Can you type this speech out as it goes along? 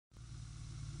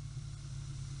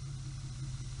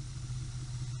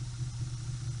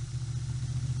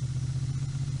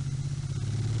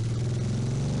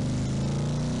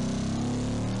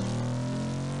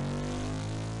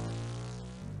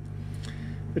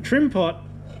The trim pot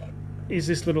is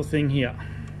this little thing here,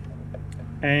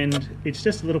 and it's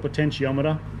just a little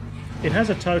potentiometer. It has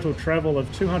a total travel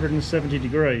of 270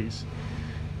 degrees,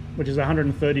 which is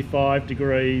 135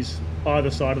 degrees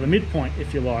either side of the midpoint,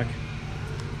 if you like.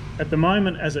 At the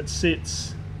moment, as it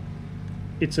sits,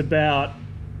 it's about,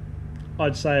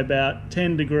 I'd say about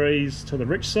 10 degrees to the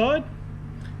rich side.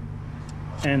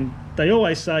 And they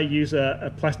always say use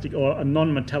a plastic or a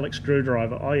non-metallic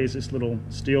screwdriver. I use this little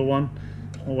steel one,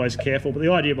 always careful. But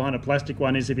the idea behind a plastic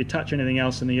one is if you touch anything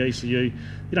else in the ECU, you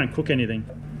don't cook anything.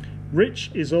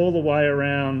 Rich is all the way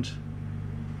around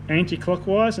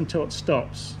anti-clockwise until it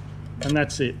stops, and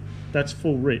that's it. That's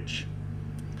full rich.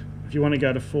 If you want to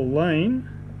go to full lean,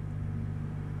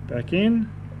 back in,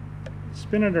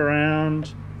 spin it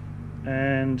around,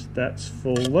 and that's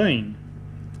full lean.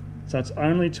 So it's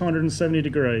only 270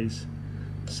 degrees.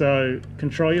 So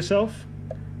control yourself,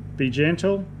 be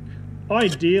gentle.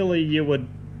 Ideally you would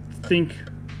think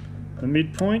the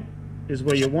midpoint is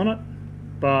where you want it,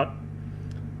 but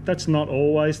that's not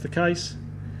always the case.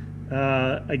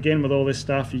 Again, with all this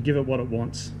stuff, you give it what it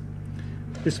wants.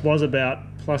 This was about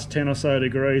plus 10 or so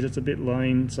degrees. It's a bit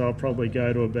lean, so I'll probably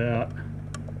go to about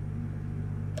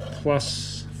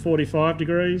plus 45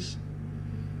 degrees.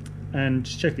 And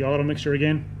just check the idle mixture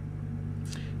again.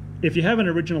 If you have an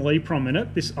original EEPROM in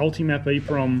it, this Ultimap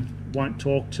EEPROM won't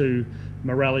talk to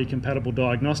Marelli compatible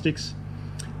diagnostics.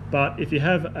 But if you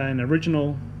have an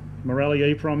original Marelli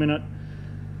EEPROM in it,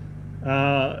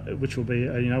 which will be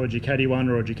a Ducati one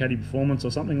or a Ducati Performance or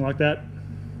something like that,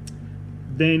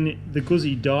 then the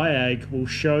Guzzi diag will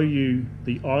show you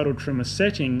the idle trimmer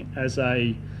setting as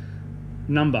a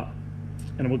number,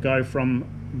 and it will go from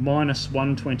minus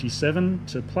 127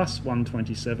 to plus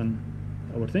 127,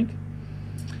 I would think.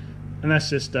 And that's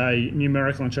just a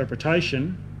numerical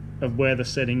interpretation of where the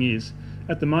setting is.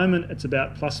 At the moment it's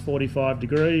about plus 45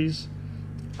 degrees,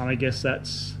 and I guess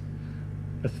that's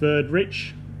a third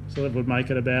rich, so that would make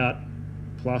it about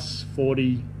plus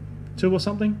 42 or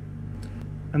something.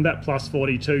 And that plus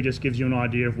 42 just gives you an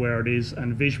idea of where it is,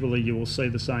 and visually you will see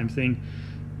the same thing.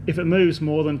 If it moves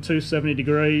more than 270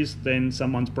 degrees, then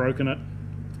someone's broken it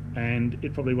and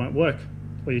it probably won't work,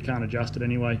 or you can't adjust it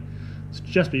anyway. So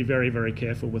just be very, very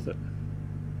careful with it.